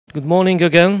Good morning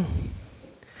again,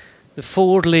 the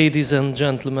 4 ladies and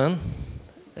gentlemen,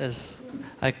 as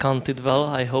I counted well,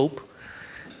 I hope.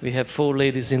 We have 4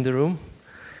 ladies in the room.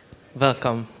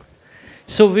 Welcome.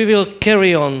 So we will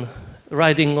carry on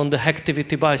riding on the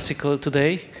Hacktivity bicycle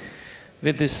today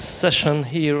with this session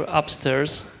here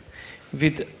upstairs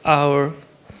with our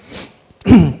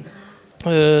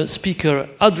speaker,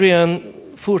 Adrian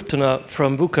Furtuna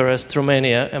from Bucharest,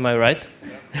 Romania. Am I right?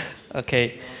 Yeah.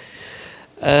 Okay.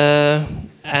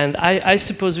 And I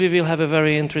suppose we will have a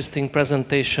very interesting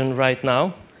presentation right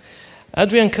now.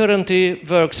 Adrian currently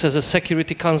works as a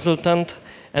security consultant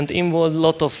and involved a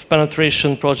lot of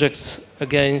penetration projects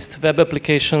against web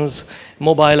applications,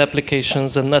 mobile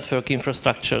applications, and network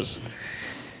infrastructures.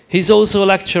 He's also a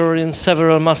lecturer in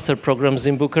several master programs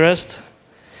in Bucharest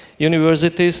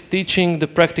universities, teaching the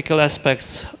practical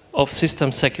aspects of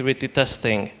system security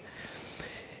testing.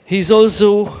 He's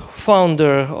also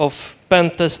founder of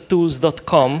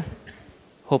pentesttools.com.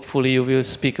 Hopefully you will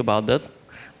speak about that,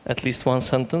 at least one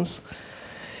sentence.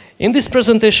 In this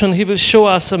presentation, he will show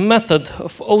us a method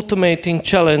of automating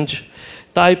challenge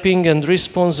typing and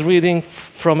response reading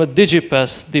from a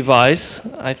Digipass device,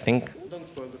 I think. Don't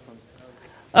spoil the fun.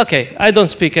 Okay, I don't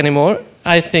speak anymore.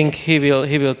 I think he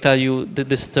will tell you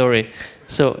the story.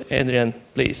 So, Adrian,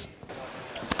 please.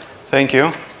 Thank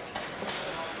you.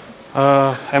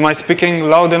 Am I speaking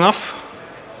loud enough?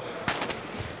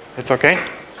 It's okay?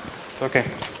 It's okay.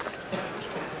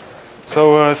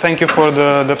 So thank you for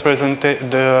the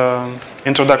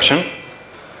introduction.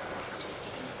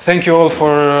 Thank you all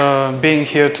for being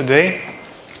here today.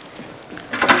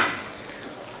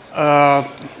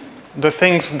 The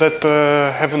things that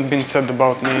haven't been said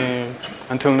about me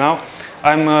until now.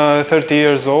 I'm 30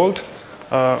 years old.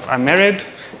 I'm married.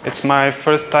 It's my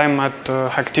first time at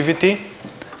Hacktivity.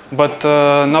 But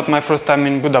not my first time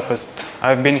in Budapest.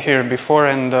 I've been here before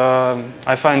and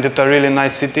I find it a really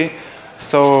nice city.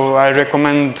 So I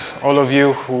recommend all of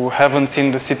you who haven't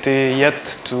seen the city yet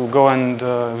to go and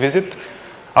visit,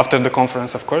 after the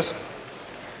conference, of course.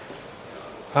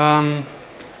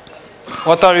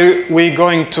 What are we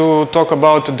going to talk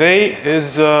about today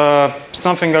is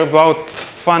something about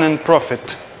fun and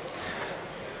profit.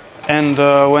 And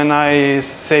when I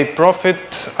say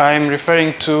profit, I'm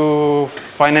referring to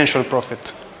financial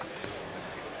profit.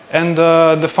 And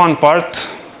the fun part,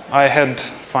 I had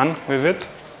fun with it.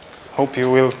 Hope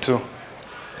you will too.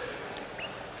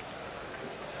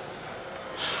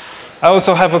 I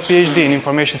also have a PhD in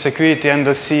information security and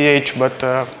a CH, but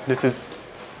this is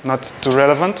not too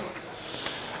relevant.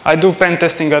 I do pen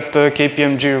testing at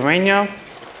KPMG Romania,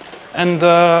 and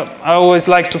I always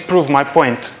like to prove my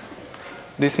point.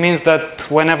 This means that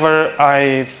whenever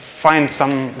I find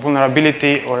some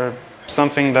vulnerability or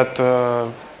something that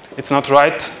it's not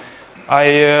right,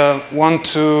 I want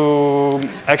to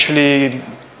actually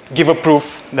give a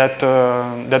proof that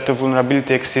that the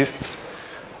vulnerability exists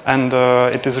and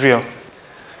it is real,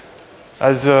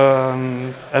 as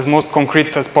most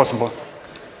concrete as possible.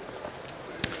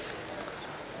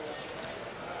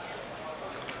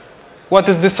 What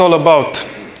is this all about?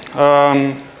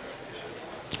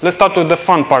 Let's start with the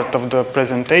fun part of the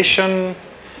presentation.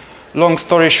 Long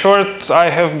story short, I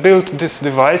have built this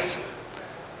device,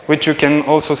 which you can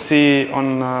also see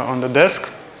on the desk.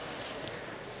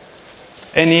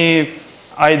 Any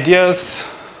ideas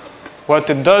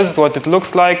what it does, what it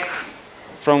looks like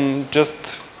from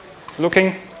just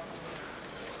looking?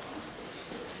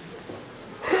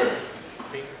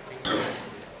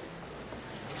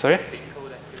 Sorry?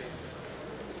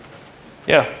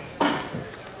 Yeah.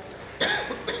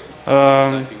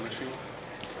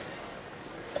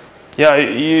 Yeah,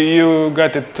 you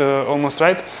got it almost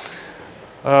right.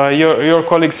 Your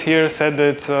colleagues here said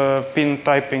it's a pin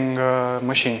typing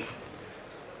machine.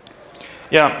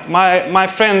 Yeah, my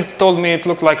friends told me it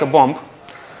looked like a bomb,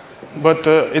 but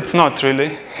it's not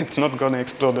really. It's not going to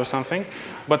explode or something.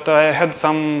 But I had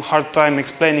some hard time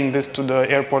explaining this to the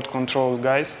airport control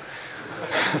guys,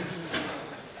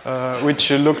 which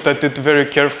looked at it very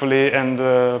carefully and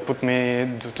put me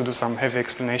to do some heavy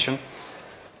explanation.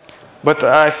 But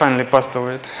I finally passed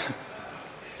over it.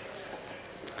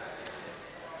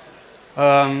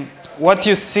 What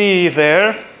you see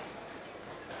there,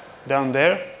 down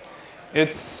there,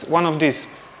 it's one of these.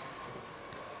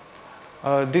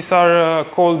 These are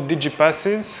called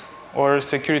Digipasses, or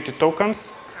security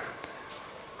tokens.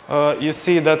 You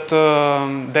see that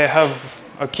they have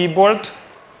a keyboard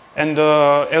and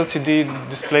a LCD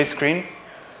display screen.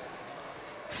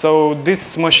 So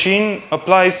this machine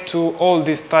applies to all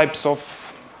these types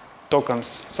of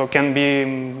tokens. So can be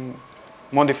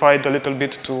modified a little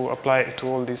bit to apply to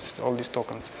all these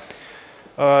tokens.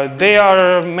 They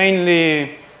are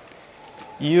mainly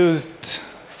used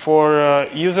for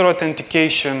user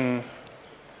authentication.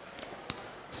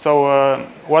 So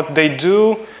what they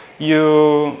do,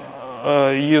 you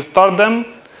start them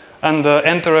and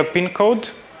enter a PIN code,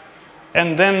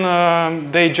 and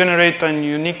then they generate a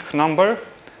unique number,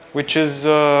 which is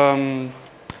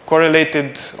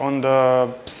correlated on the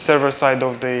server side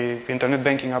of the internet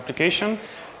banking application.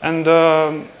 And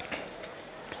the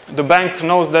bank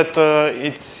knows that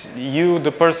it's you,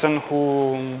 the person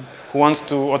who wants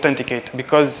to authenticate,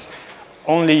 because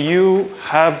only you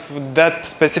have that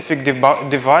specific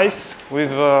device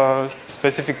with a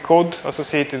specific code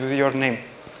associated with your name.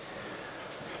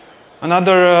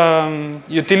 Another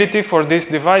utility for these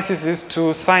devices is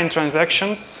to sign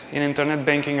transactions in internet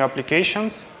banking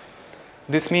applications.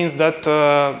 This means that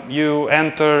you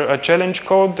enter a challenge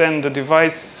code and the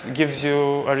device gives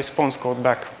you a response code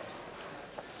back.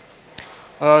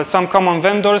 Some common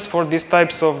vendors for these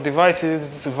types of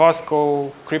devices: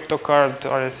 Vasco, CryptoCard,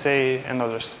 RSA, and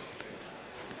others.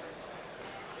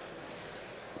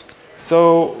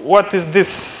 So what is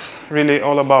this really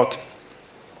all about?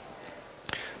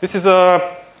 This is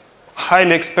a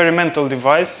highly experimental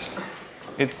device.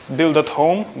 It's built at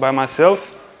home by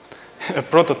myself, a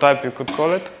prototype you could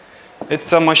call it.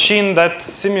 It's a machine that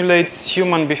simulates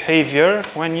human behavior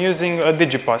when using a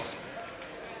Digipass.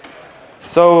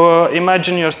 So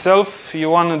imagine yourself, you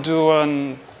want to do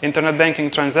an internet banking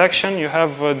transaction, you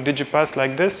have a Digipass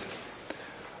like this,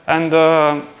 and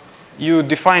you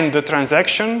define the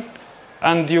transaction,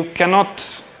 and you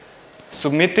cannot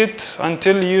submit it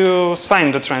until you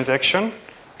sign the transaction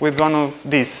with one of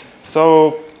these.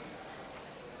 So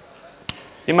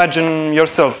imagine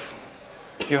yourself.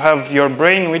 You have your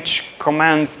brain, which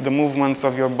commands the movements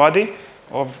of your body,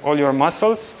 of all your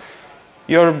muscles.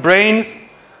 Your brain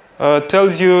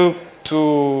tells you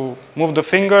to move the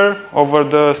finger over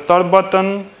the start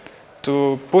button,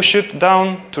 to push it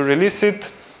down, to release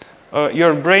it.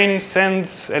 Your brain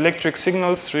sends electric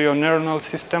signals through your neuronal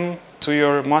system to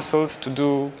your muscles to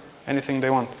do anything they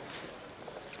want.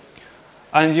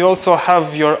 And you also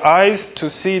have your eyes to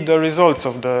see the results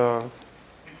of the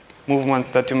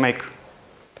movements that you make.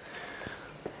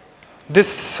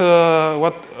 This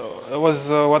was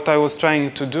what I was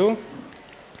trying to do.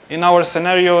 In our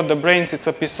scenario, the brain is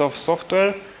a piece of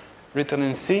software written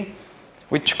in C,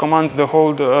 which commands the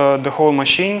whole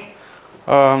machine.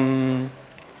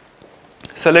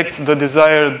 Selects the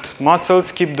desired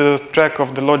muscles, keeps the track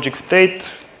of the logic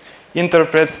state,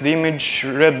 interprets the image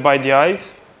read by the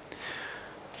eyes.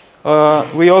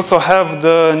 We also have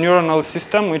the neuronal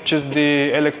system, which is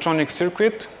the electronic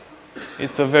circuit.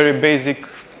 It's a very basic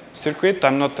circuit.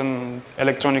 I'm not an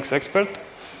electronics expert,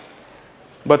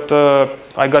 but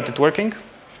I got it working.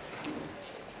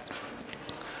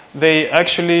 They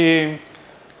actually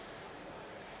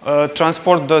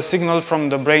transport the signal from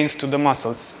the brains to the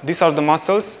muscles. These are the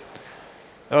muscles.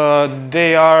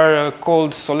 They are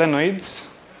called solenoids.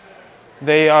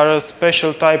 They are a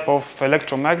special type of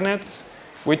electromagnets,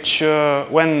 which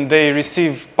when they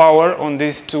receive power on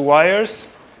these two wires,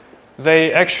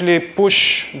 they actually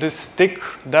push this stick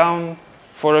down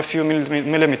for a few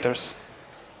millimeters.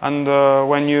 And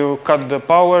when you cut the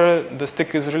power, the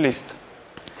stick is released.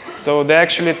 So they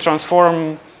actually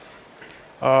transform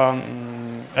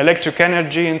electric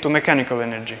energy into mechanical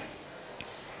energy.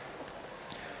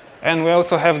 And we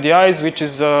also have the eyes, which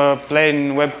is a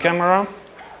plain web camera,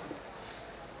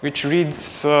 which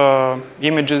reads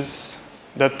images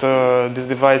that this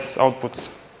device outputs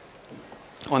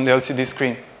on the LCD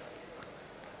screen.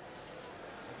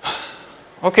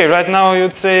 Okay, right now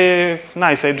you'd say,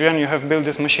 nice, Adrian, you have built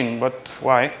this machine, but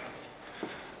why?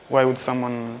 Why would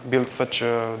someone build such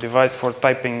a device for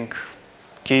typing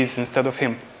keys instead of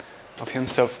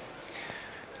himself?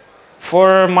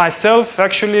 For myself,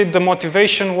 actually, the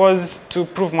motivation was to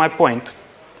prove my point.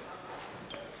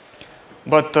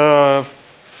 But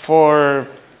for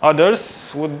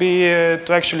others, would be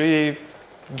to actually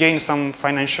gain some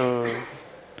financial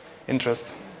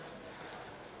interest.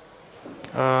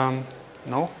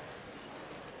 No?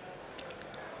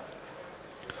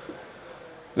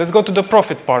 Let's go to the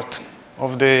profit part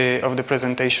of the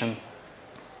presentation.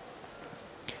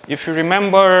 If you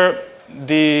remember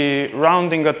the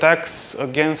rounding attacks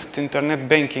against internet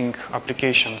banking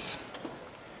applications,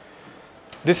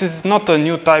 this is not a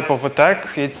new type of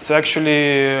attack. It's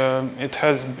actually,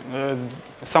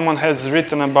 someone has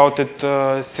written about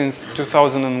it since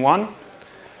 2001.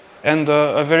 And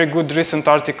a very good recent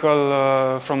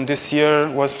article from this year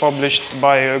was published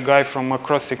by a guy from a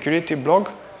cross-security blog.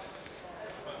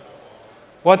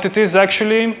 What it is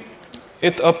actually,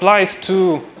 it applies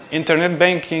to internet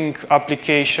banking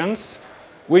applications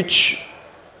which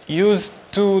use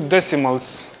 2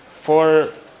 decimals for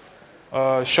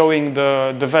showing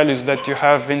the values that you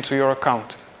have into your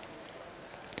account.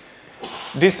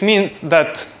 This means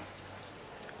that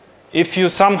if you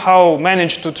somehow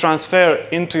manage to transfer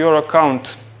into your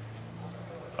account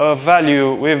a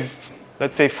value with,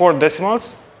 let's say, 4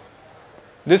 decimals,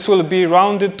 this will be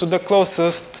rounded to the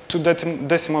closest to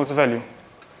decimals value.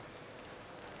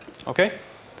 Okay?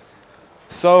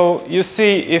 So you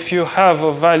see, if you have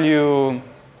a value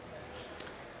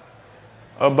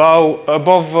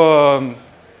above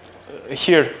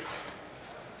here,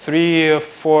 3,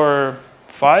 4,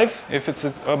 5, if it's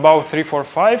above 3, 4,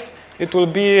 5, it will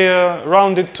be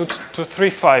rounded to 3,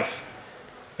 5.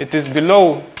 It is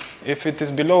below, if it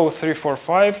is below 3, 4,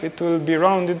 5, it will be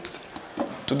rounded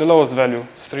to the lowest value,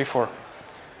 3, 4.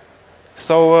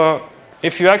 So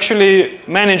if you actually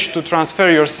manage to transfer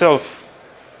yourself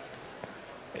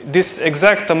this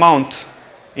exact amount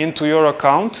into your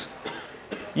account,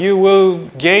 you will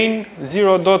gain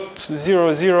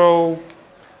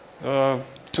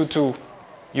 0.0022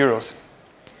 euros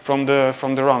from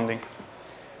the rounding.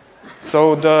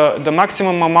 So the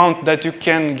maximum amount that you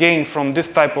can gain from this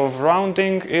type of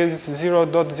rounding is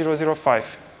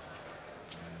 0.005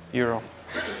 euro.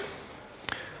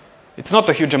 It's not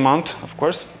a huge amount, of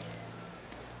course,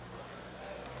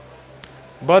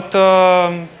 but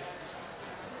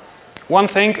one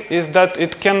thing is that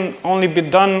it can only be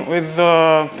done with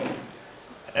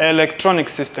electronic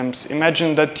systems.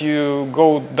 Imagine that you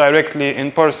go directly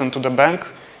in person to the bank.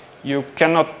 You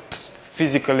cannot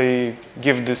physically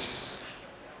give this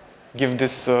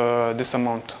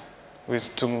amount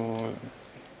with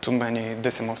too many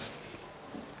decimals.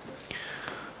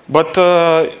 But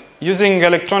using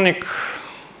electronic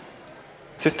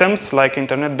systems like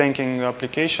internet banking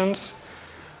applications,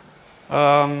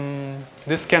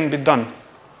 this can be done.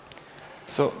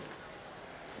 So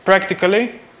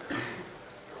practically,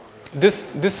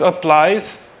 this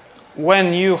applies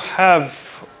when you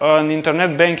have an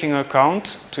internet banking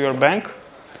account to your bank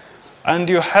and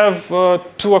you have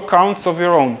 2 accounts of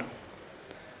your own.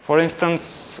 For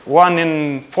instance, one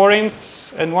in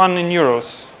forints and one in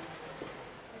euros.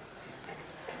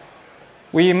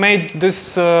 We made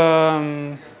this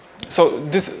so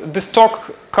this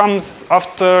talk comes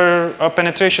after a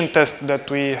penetration test that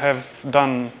we have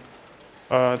done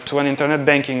to an internet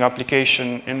banking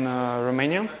application in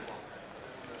Romania.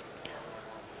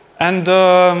 And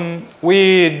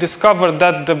we discovered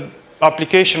that the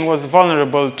application was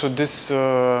vulnerable to this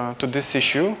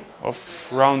issue of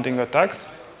rounding attacks.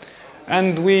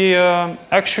 And we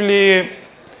actually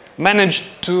managed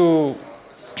to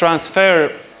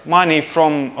transfer money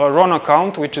from a RON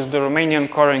account, which is the Romanian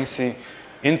currency,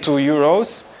 into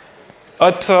euros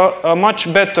at a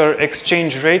much better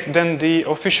exchange rate than the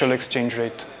official exchange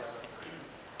rate.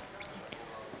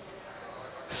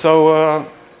 So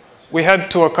we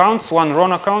had 2 accounts, one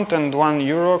RON account and one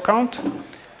euro account.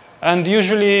 And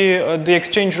usually the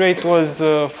exchange rate was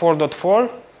 4.4.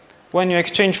 When you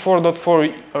exchange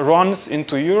 4.4 RONs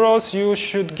into euros, you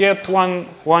should get 1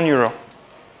 euro.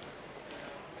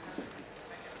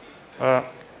 No.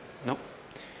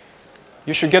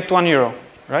 You should get 1 euro,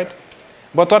 right?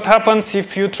 But what happens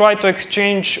if you try to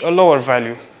exchange a lower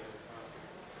value?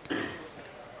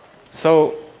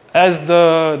 So as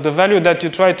the value that you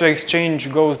try to exchange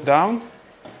goes down,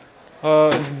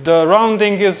 the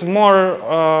rounding is more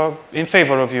in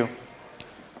favor of you.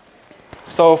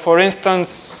 So for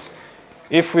instance,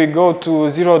 if we go to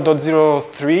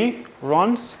 0.03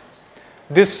 RONs,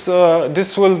 this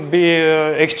will be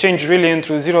exchanged really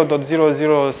into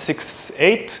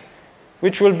 0.0068,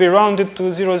 which will be rounded to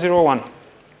 0.01.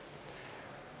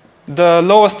 The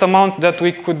lowest amount that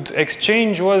we could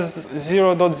exchange was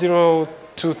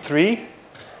 0.023,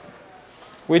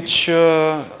 which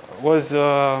was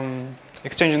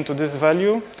exchanged into this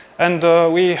value. And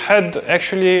we had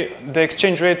actually the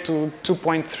exchange rate to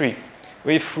 2.3.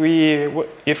 If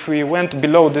we went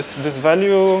below this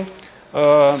value,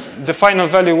 the final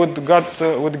value would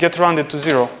get rounded to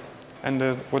 0, and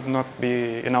it would not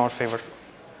be in our favor.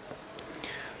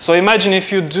 So imagine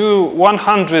if you do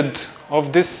 100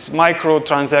 of these micro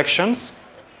transactions,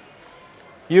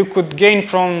 you could gain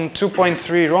from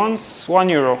 2.3 RONs 1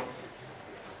 euro.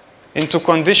 In the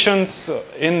conditions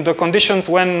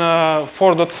when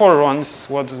 4.4 RONs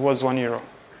was 1 euro.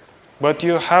 But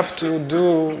you have to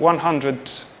do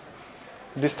 100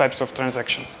 these types of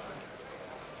transactions.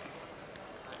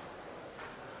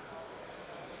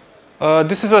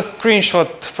 This is a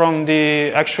screenshot from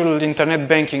the actual internet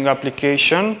banking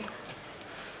application.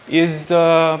 Is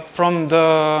from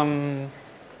the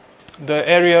the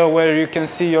area where you can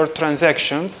see your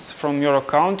transactions from your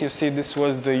account. You see this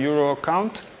was the euro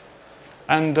account.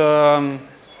 And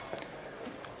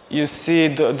you see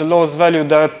the lowest value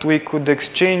that we could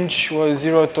exchange was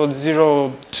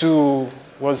 0.02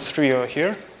 was 3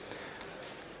 here.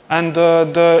 And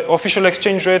the official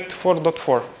exchange rate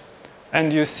 4.4.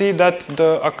 And you see that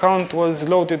the account was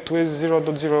loaded with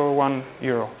 0.01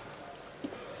 euro.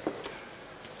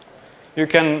 You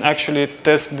can actually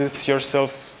test this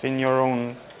yourself in your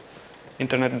own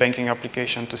internet banking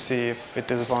application to see if it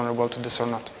is vulnerable to this or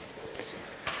not.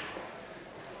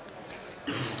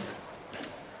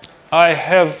 I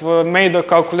have made a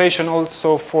calculation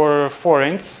also for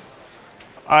forints.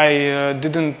 I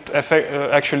didn't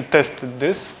actually test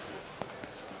this.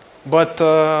 But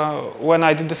when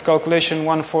I did this calculation,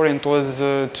 1 forint was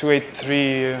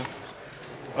 283,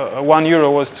 1 euro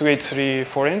was 283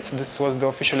 forints. This was the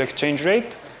official exchange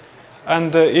rate.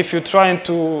 And if you try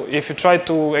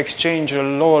to exchange a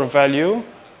lower value,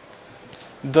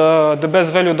 the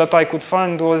best value that I could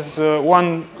find was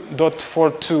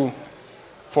 1.42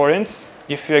 forints.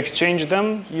 If you exchange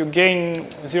them, you gain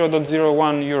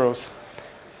 0.01 euros.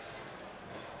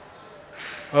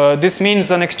 This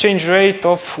means an exchange rate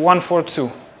of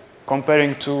 142,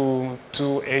 comparing to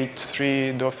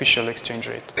 283, the official exchange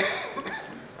rate.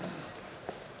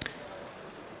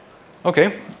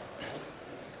 Okay.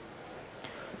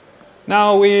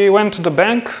 Now we went to the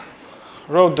bank,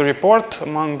 wrote the report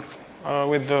among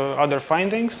with the other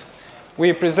findings.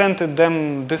 We presented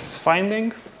them this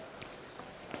finding,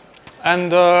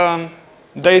 and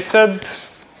they said,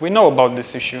 "We know about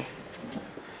this issue.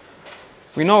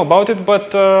 We know about it,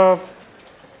 but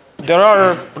there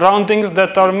are roundings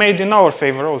that are made in our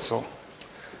favor also.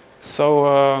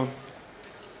 So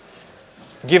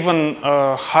given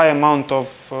a high amount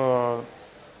of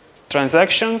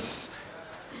transactions,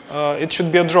 it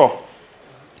should be a draw."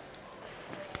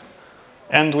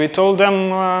 And we told them,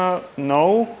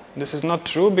 no, this is not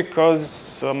true,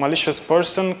 because a malicious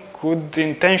person could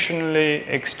intentionally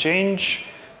exchange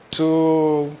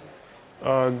to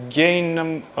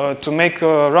to make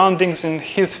roundings in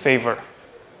his favor.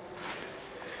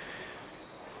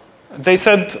 They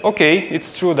said, okay,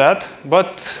 it's true that,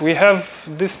 but we have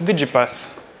this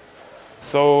Digipass.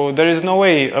 So there is no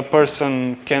way a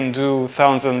person can do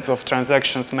thousands of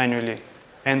transactions manually,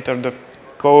 enter the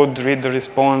code, read the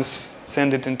response,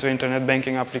 send it into internet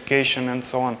banking application, and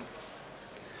so on.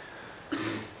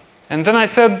 And then I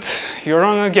said, you're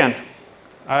wrong again.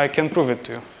 I can prove it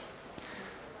to you.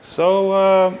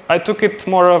 So I took it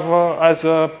more of as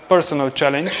a personal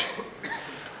challenge.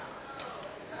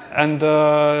 And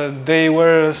they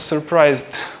were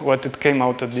surprised what it came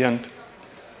out at the end.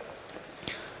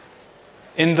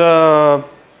 In the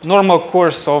normal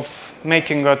course of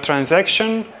making a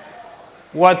transaction,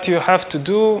 what you have to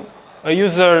do, a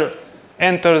user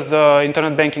enters the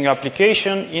internet banking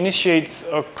application, initiates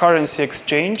a currency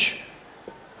exchange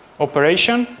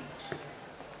operation.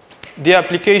 The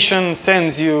application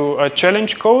sends you a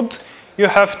challenge code. You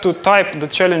have to type the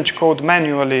challenge code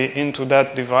manually into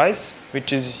that device,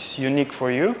 which is unique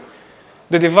for you.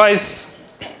 The device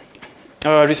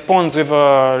responds with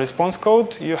a response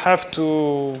code. You have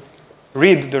to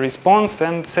read the response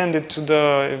and send it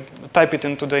to type it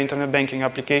into the internet banking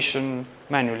application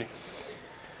manually.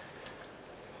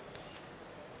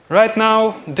 Right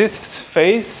now, this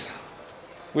phase,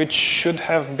 which should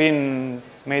have been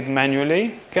made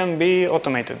manually, can be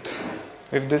automated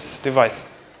with this device.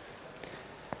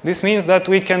 This means that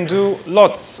we can do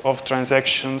lots of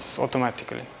transactions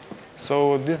automatically.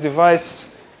 So this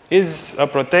device is a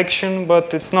protection,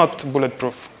 but it's not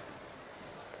bulletproof.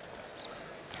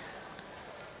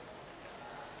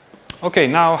 Okay,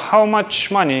 now how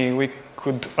much money we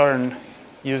could earn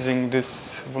using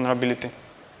this vulnerability?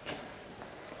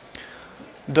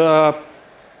 The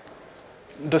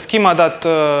schema that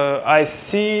I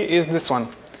see is this one.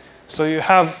 So you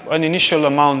have an initial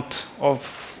amount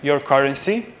of your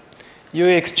currency. You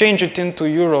exchange it into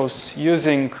euros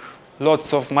using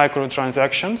lots of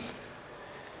microtransactions.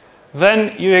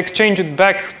 Then you exchange it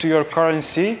back to your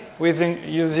currency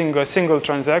using a single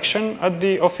transaction at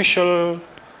the official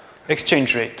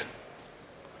exchange rate.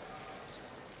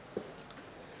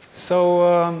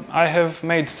 So I have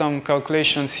made some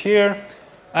calculations here,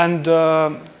 and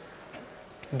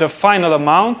the final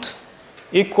amount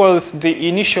equals the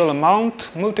initial amount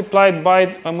multiplied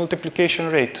by a multiplication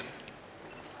rate.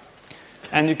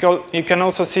 And you can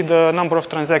also see the number of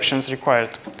transactions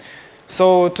required.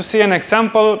 So to see an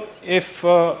example, if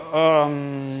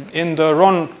in the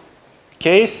RON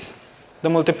case, the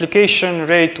multiplication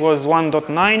rate was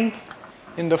 1.9,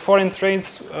 in the foreign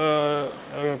trades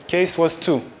case was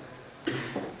 2.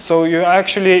 So you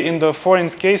actually, in the foreign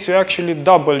case, you actually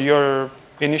double your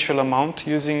initial amount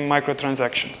using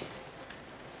microtransactions.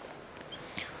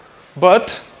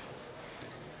 But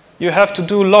you have to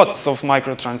do lots of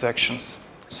microtransactions.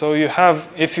 So you have,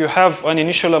 if you have an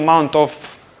initial amount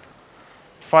of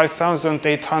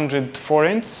 5,800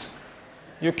 forints,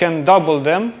 you can double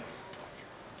them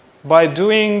by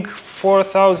doing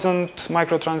 4,000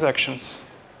 microtransactions.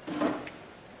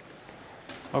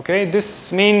 Okay,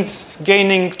 this means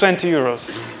gaining 20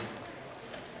 euros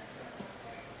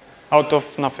out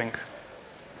of nothing.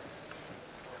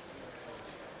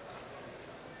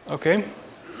 Okay.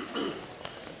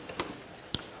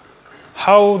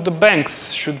 How the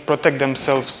banks should protect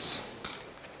themselves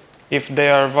if they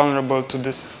are vulnerable to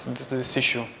this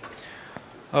issue.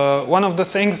 One of the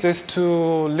things is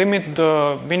to limit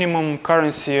the minimum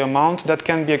currency amount that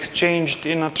can be exchanged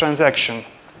in a transaction.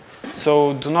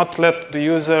 So do not let the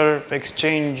user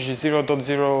exchange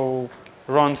 0.0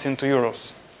 RONs into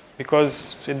euros,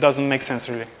 because it doesn't make sense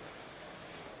really.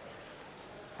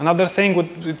 Another thing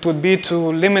would be to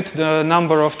limit the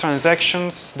number of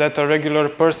transactions that a regular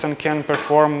person can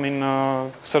perform in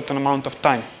a certain amount of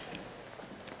time.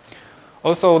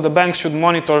 Also, the bank should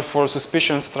monitor for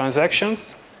suspicious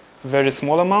transactions, very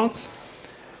small amounts,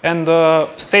 and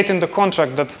state in the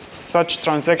contract that such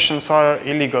transactions are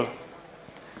illegal.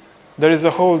 There is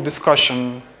a whole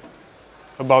discussion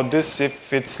about this,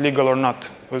 if it's legal or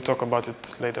not. We'll talk about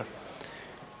it later.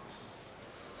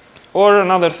 Or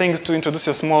another thing is to introduce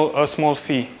a small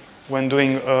fee when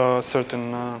doing a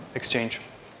certain exchange.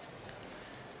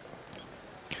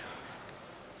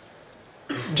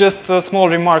 Just a small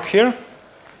remark here.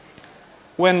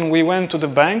 When we went to the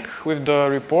bank with the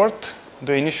report,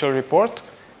 the initial report,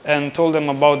 and told them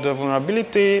about the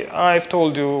vulnerability, I've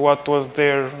told you what was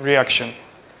their reaction.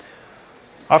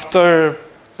 After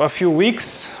a few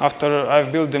weeks, after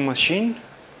I've built the machine,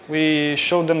 we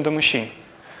showed them the machine.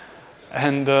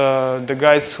 And the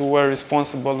guys who were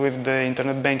responsible with the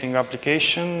internet banking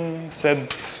application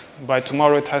said, by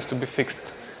tomorrow it has to be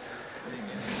fixed.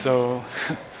 So,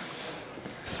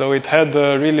 so it had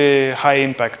a really high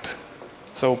impact.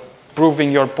 So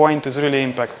proving your point is really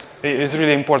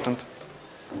important.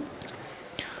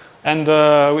 And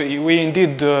we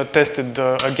indeed tested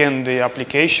again the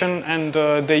application, and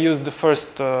they used the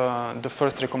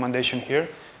first recommendation here.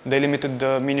 They limited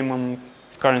the minimum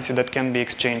currency that can be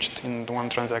exchanged in one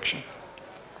transaction.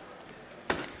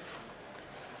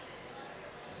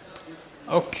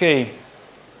 Okay,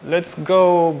 let's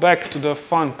go back to the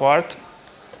fun part.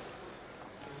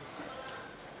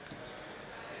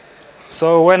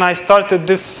 So when I started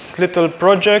this little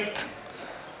project,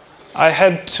 I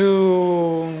had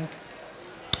two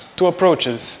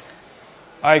approaches.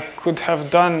 I could have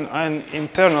done an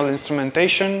internal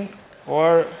instrumentation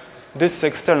or this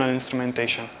external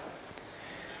instrumentation.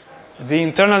 The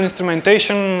internal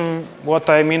instrumentation, what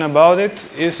I mean about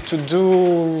it, is to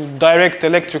do direct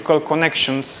electrical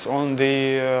connections on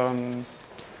the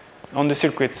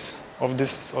circuits of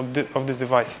this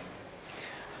device.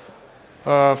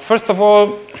 First of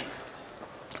all,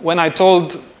 when I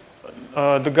told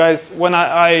the guys, when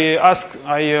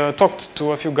I talked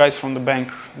to a few guys from the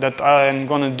bank that I'm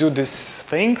going to do this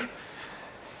thing,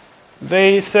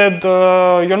 they said,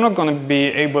 you're not going to be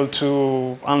able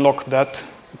to unlock that,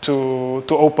 to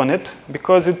open it,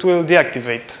 because it will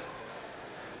deactivate.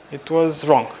 It was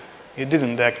wrong. It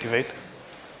didn't deactivate.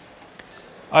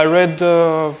 I read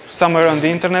somewhere on the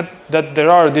internet that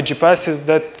there are Digipasses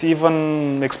that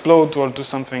even explode or do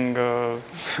something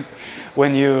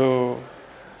when you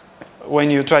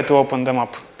try to open them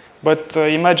up. But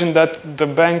imagine that the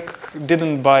bank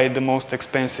didn't buy the most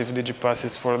expensive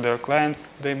Digipasses for their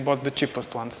clients. They bought the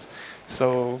cheapest ones.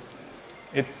 So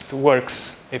it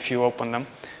works if you open them.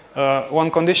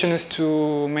 One condition is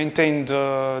to maintain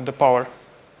the power.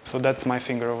 So that's my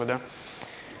finger over there.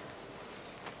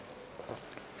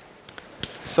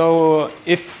 So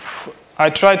if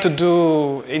I try to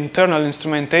do internal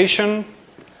instrumentation,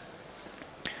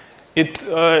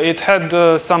 it had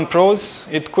some pros.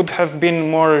 It could have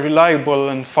been more reliable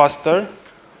and faster,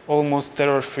 almost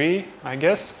error-free, I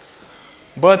guess.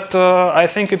 But I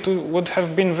think it would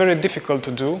have been very difficult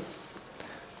to do.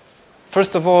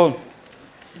 First of all,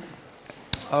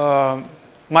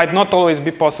 might not always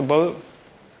be possible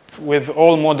with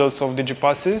all models of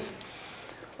Digipasses.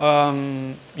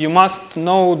 You must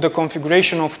know the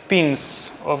configuration of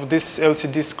pins of this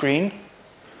LCD screen.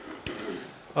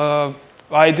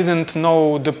 I didn't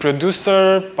know the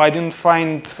producer. I didn't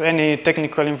find any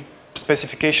technical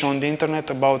specification on the internet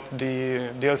about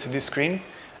the LCD screen.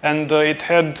 and it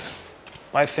had,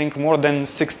 I think, more than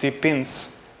 60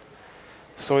 pins.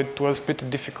 So it was pretty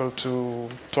difficult to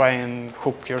try and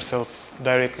hook yourself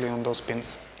directly on those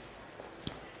pins.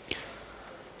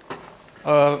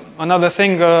 Another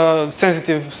thing,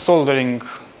 sensitive soldering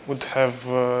would have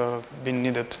been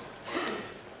needed.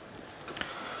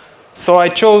 So I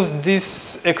chose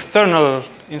this external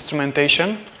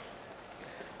instrumentation.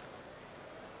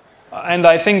 And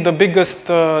I think the biggest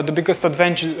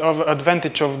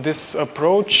advantage of this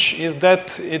approach is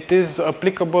that it is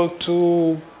applicable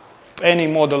to any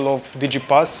model of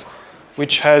Digipass,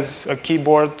 which has a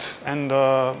keyboard and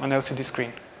an LCD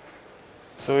screen.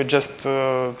 So you just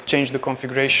change the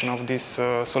configuration of these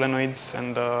solenoids,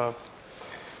 and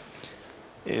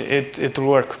it will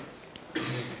work.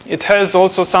 It has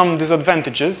also some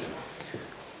disadvantages.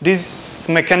 These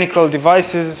mechanical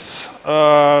devices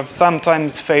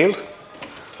sometimes fail.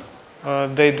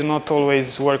 They do not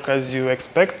always work as you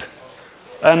expect.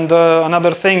 And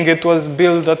another thing, it was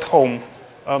built at home.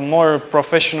 A more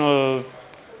professional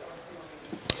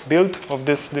build of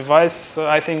this device,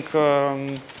 I think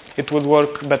it would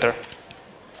work better.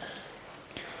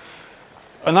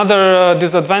 Another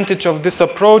disadvantage of this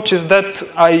approach is that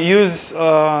I use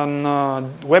a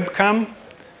webcam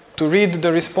to read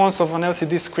the response of an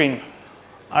LCD screen.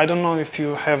 I don't know if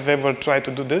you have ever tried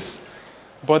to do this,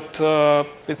 but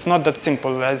it's not that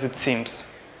simple as it seems,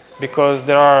 because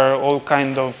there are all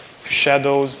kinds of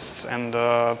shadows and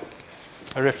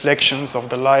reflections of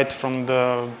the light from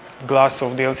the glass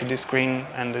of the LCD screen,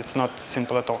 and it's not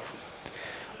simple at all.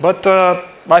 But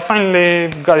I finally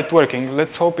got it working.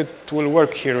 Let's hope it will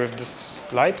work here with these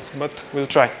lights, but we'll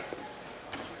try.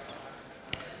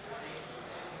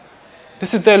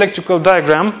 This is the electrical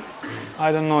diagram.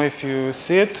 I don't know if you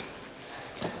see it.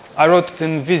 I wrote it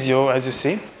in Visio, as you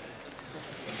see.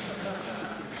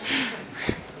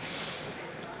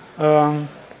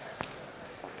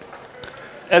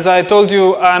 As I told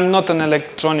you, I'm not an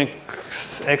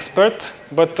electronics expert,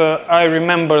 but I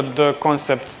remember the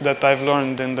concepts that I've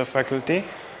learned in the faculty,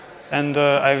 and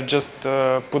I've just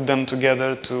put them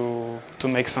together to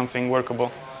make something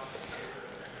workable.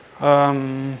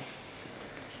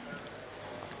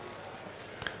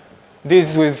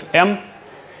 These with M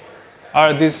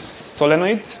are these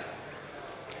solenoids.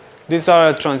 These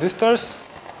are transistors.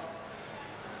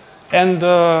 And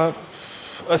a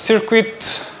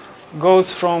circuit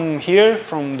goes from here,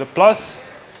 from the plus,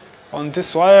 on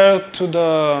this wire to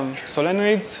the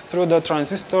solenoids, through the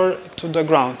transistor to the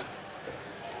ground.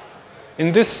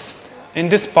 In this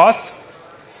path,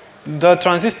 the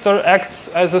transistor acts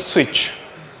as a switch,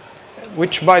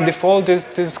 which by default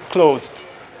is closed.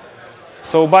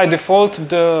 So by default,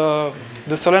 the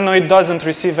solenoid doesn't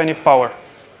receive any power.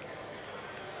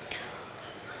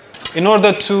 In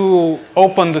order to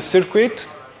open the circuit,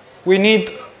 we need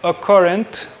a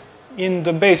current in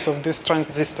the base of this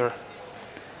transistor.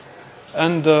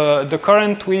 And the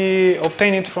current, we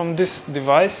obtain it from this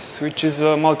device, which is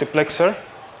a multiplexer.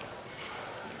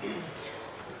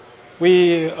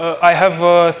 I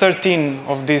have 13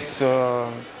 of these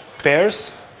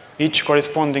pairs, each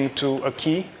corresponding to a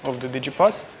key of the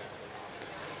Digipass.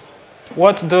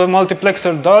 What the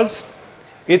multiplexer does,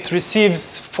 it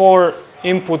receives 4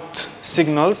 input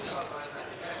signals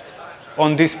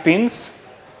on these pins,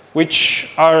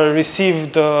 which are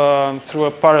received through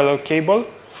a parallel cable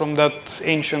from that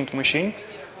ancient machine.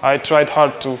 I tried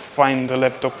hard to find a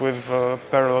laptop with a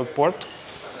parallel port,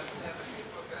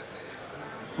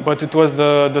 but it was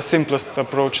the simplest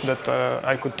approach that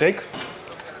I could take.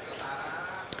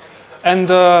 And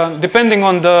depending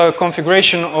on the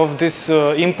configuration of these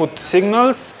input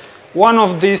signals, one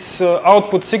of these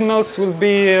output signals will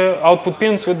be, output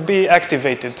pins would be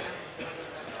activated.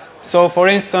 So for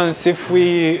instance,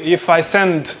 if I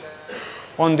send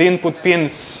on the input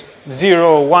pins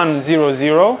 0, 1, 0,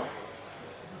 0,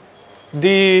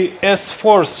 the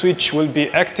S4 switch will be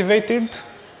activated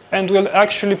and will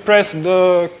actually press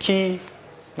the key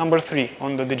number 3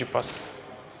 on the Digipass.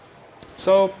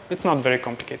 So it's not very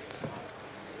complicated.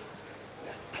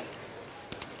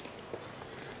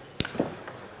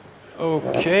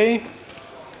 Okay,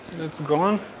 let's go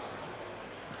on.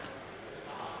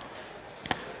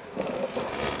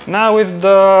 Now with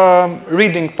the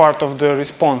reading part of the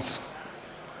response.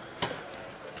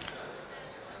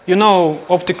 You know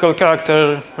optical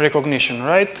character recognition,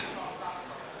 right?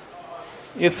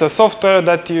 It's a software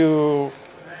that you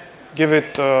give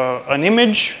it an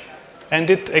image, and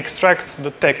it extracts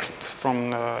the text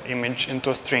from the image into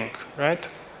a string, right?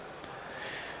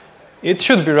 It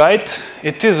should be right.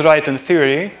 It is right in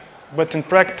theory, but in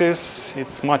practice,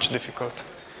 it's much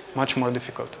more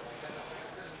difficult.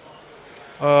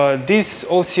 This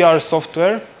OCR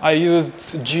software, I used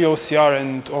GOCR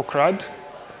and OCRAD,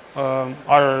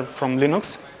 are from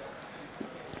Linux.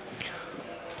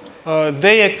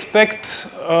 They expect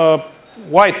a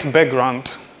white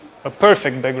background, a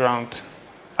perfect background,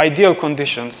 ideal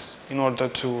conditions in order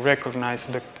to recognize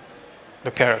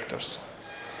the characters.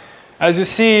 As you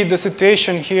see, the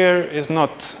situation here is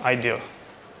not ideal.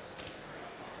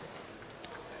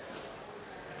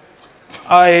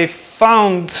 I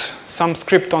found some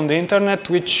script on the internet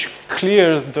which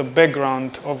clears the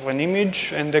background of an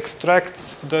image and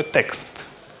extracts the text.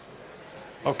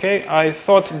 Okay, I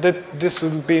thought that this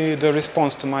would be the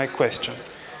response to my question.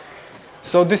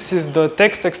 So this is the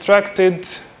text extracted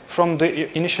from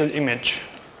the initial image.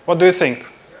 What do you think?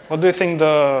 What do you think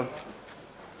the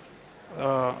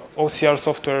OCR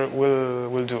software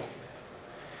will do?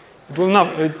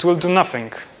 It will do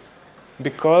nothing,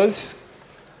 because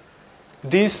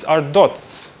these are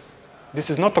dots. This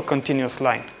is not a continuous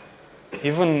line.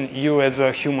 Even you as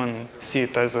a human see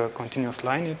it as a continuous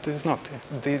line. It is not.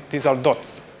 These are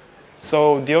dots.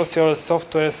 So the OCR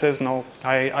software says, no,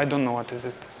 I don't know what is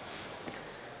it.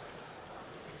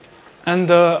 And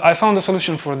I found a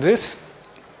solution for this.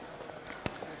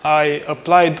 I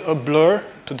applied a blur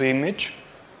to the image.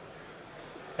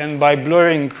 And by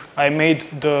blurring, I made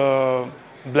the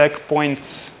black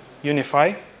points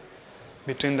unify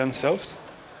between themselves.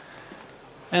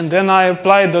 And then I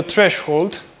applied the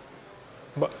threshold,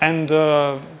 and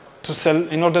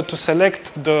in order to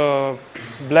select the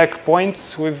black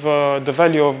points with the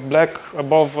value of black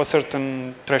above a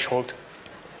certain threshold.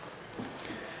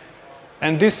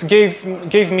 And this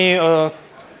gave me a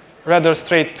rather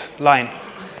straight line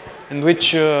in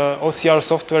which OCR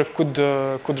software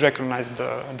could recognize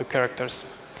the characters.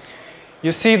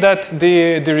 You see that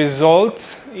the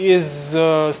result is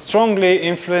strongly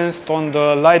influenced on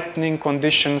the lighting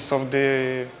conditions of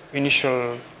the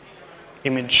initial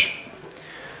image.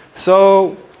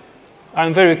 So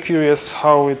I'm very curious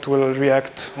how it will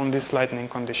react on these lighting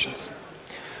conditions.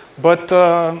 But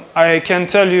I can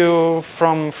tell you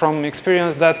from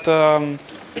experience that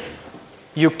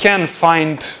you can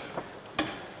find,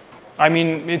 I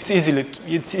mean, it's easy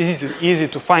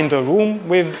to find a room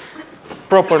with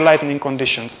proper lighting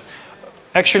conditions.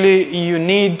 Actually, you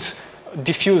need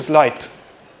diffuse light.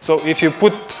 So if you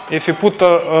put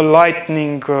a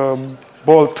lightning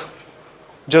bolt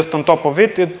just on top of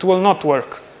it, it will not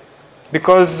work,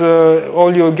 because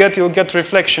all you'll get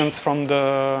reflections from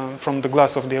the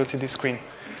glass of the LCD screen.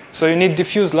 So you need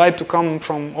diffuse light to come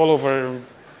from all over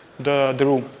the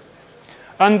room.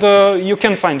 And you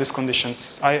can find these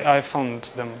conditions. I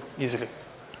found them easily.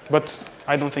 But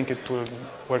I don't think it will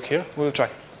work here. We'll try.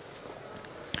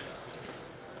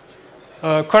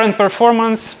 Current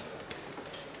performance.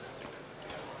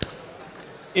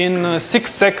 In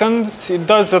 6 seconds, it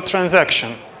does a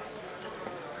transaction.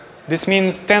 This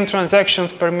means 10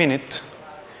 transactions per minute.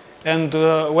 And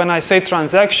when I say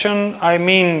transaction, I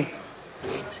mean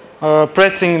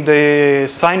pressing the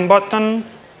sign button,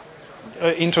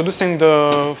 introducing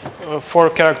the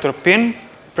 4-character PIN,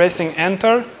 pressing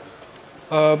enter,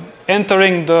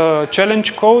 entering the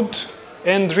challenge code,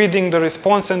 and reading the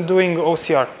response and doing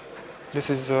OCR. This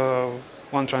is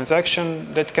one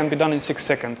transaction that can be done in 6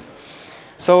 seconds.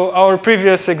 So our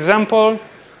previous example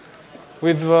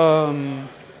with 20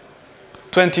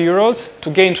 euros, to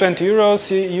gain 20 euros,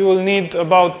 you will need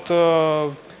about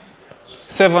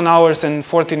 7 hours and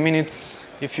 14 minutes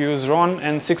if you use RON,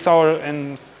 and 6 hours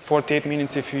and 48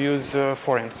 minutes if you use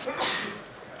forints.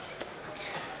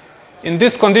 In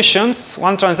these conditions,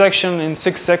 one transaction in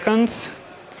 6 seconds,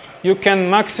 you can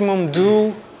maximum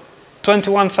do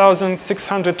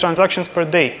 21,600 transactions per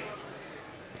day,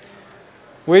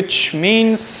 which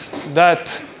means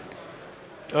that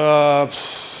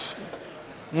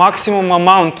maximum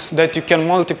amount that you can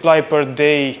multiply per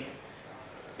day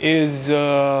is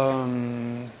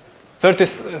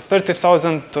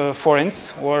 30,000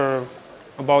 forints, or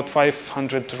about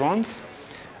 500 RONs,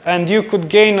 and you could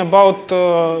gain about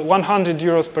 100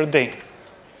 euros per day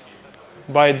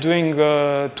by doing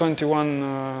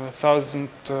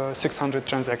 21,600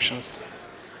 transactions.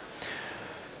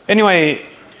 Anyway,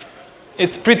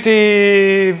 it's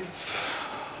pretty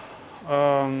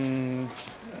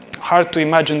hard to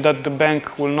imagine that the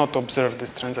bank will not observe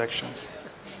these transactions.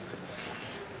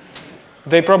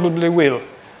 They probably will.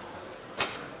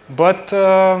 But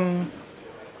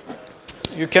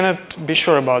you cannot be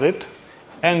sure about it.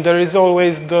 And there is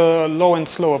always the low and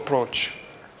slow approach.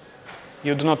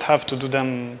 You do not have to do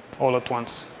them all at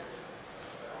once.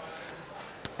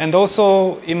 And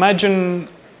also imagine,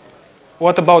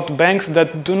 what about banks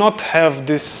that do not have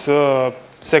this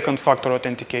second factor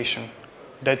authentication,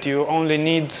 that you only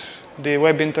need the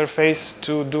web interface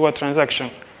to do a transaction.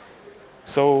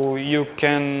 So you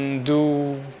can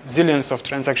do zillions of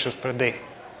transactions per day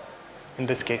in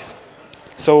this case.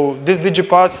 So this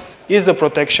Digipass is a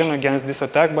protection against this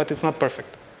attack, but it's not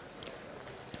perfect.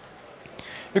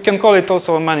 You can call it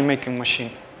also a money-making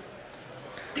machine.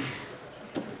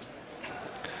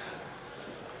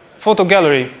 Photo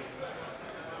gallery.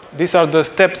 These are the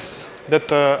steps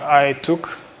that I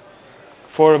took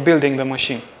for building the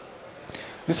machine.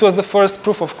 This was the first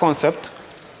proof of concept.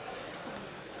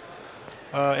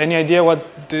 Any idea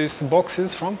what this box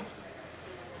is from?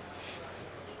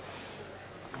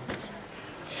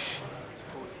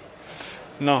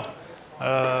 No.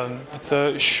 It's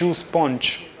a shoe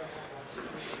sponge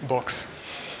box.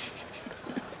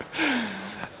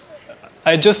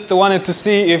 I just wanted to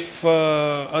see if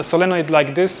a solenoid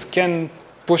like this can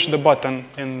push the button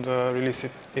and release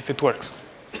it, if it works.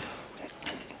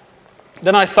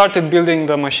 Then I started building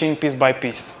the machine piece by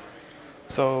piece.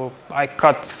 So I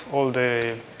cut all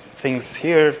the things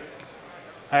here.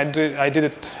 I did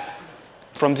it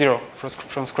from zero,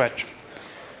 from scratch.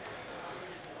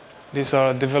 These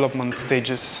are development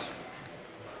stages.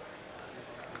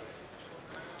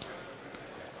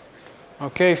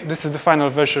 Okay, this is the final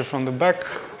version from the back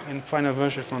and final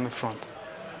version from the front.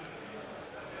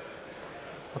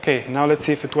 Okay, now let's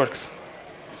see if it works.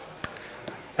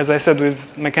 As I said,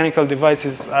 with mechanical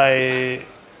devices, there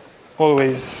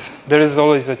is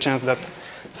always a chance that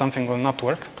something will not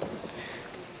work.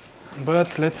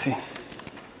 But let's see.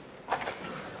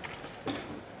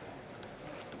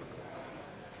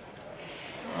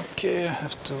 Okay, I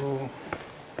have to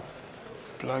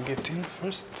plug it in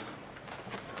first.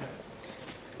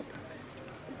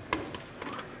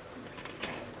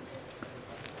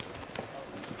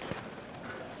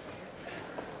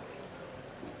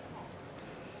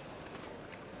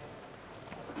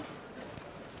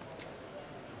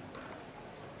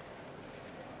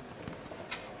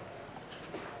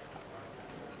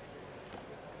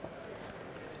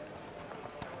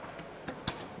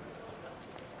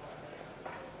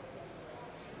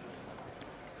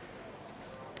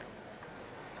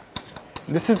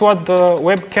 This is what the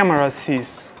web camera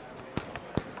sees.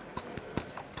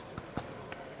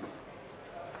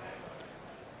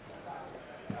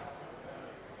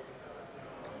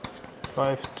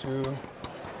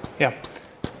 Yeah.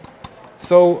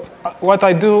 So what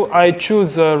I do, I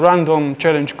choose a random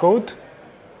challenge code.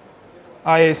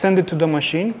 I send it to the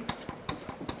machine.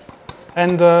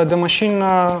 And the machine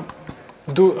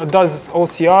does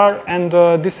OCR, and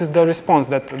this is the response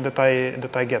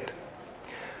that I get.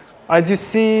 As you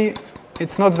see,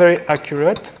 it's not very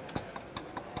accurate.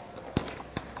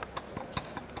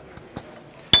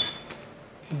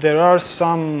 There are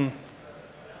some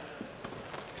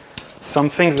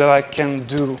things that I can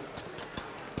do,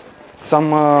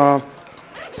 some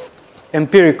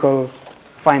empirical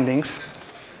findings.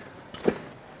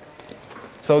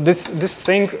 So this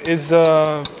thing is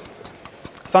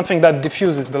something that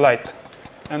diffuses the light.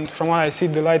 And from what I see,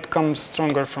 the light comes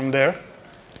stronger from there.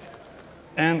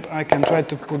 And I can try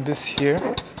to put this here.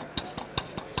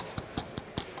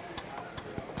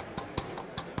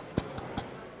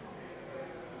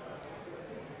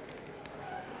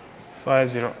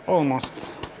 Almost.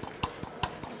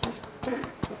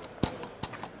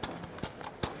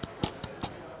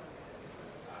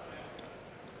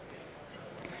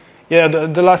 Yeah,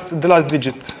 the last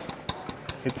digit,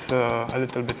 it's a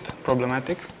little bit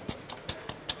problematic.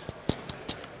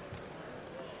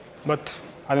 But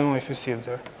I don't know if you see it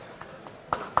there.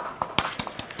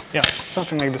 Yeah,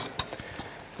 something like this.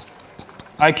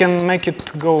 I can make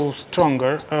it go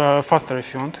stronger, faster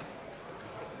if you want.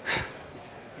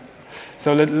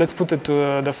 So let's put it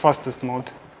to the fastest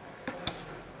mode.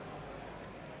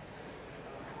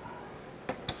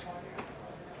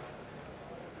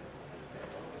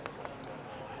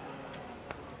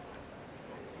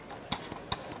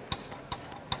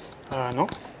 No.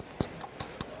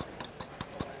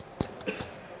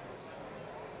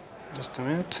 Just a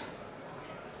minute.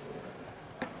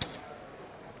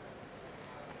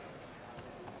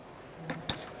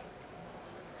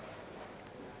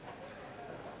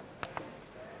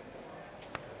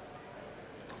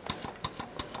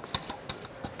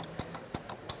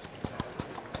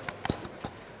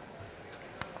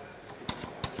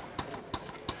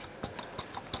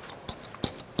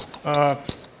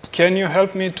 Can you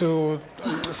help me to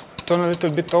turn a little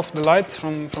bit off the lights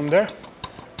from there?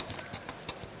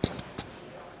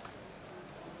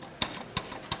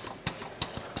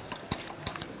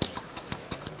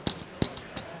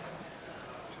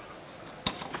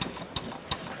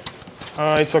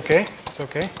 It's okay. It's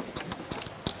okay.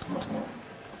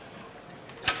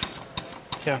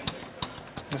 Yeah,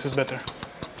 this is better.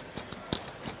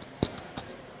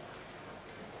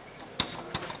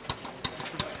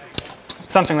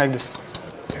 Something like this.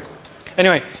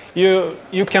 Anyway,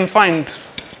 you can find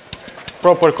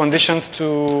proper conditions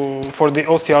for the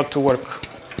OCR to work.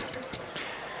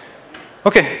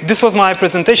 Okay, this was my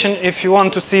presentation. If you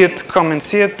want to see it, come and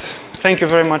see it. Thank you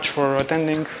very much for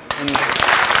attending. And